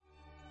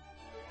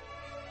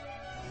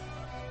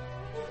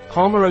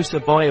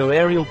Palmarosa Bio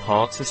Aerial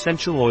Parts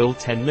Essential Oil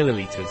 10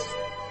 ml.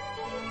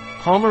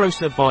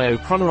 Palmarosa Bio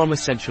PRANAROM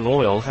Essential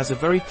Oil has a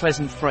very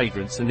pleasant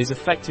fragrance and is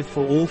effective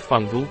for all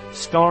fungal,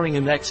 scarring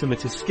and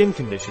eczematous skin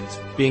conditions,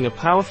 being a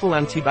powerful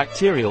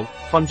antibacterial,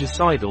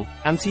 fungicidal,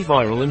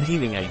 antiviral and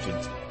healing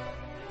agent.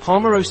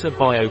 Palmarosa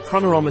Bio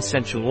PRANAROM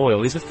Essential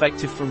Oil is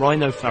effective for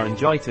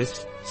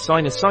rhinopharyngitis,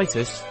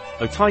 sinusitis,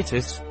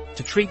 otitis,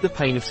 to treat the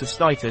pain of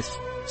cystitis,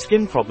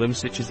 skin problems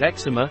such as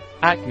eczema,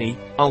 acne,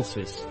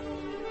 ulcers.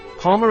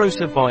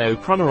 Palmarosa Bio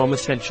PRANAROM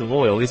Essential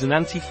Oil is an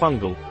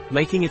antifungal,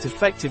 making it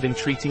effective in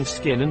treating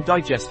skin and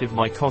digestive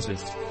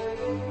mycoses.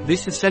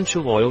 This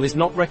essential oil is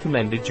not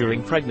recommended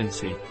during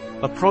pregnancy.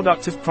 A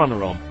product of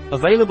PRANAROM.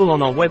 Available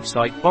on our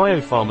website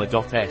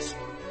biopharma.s.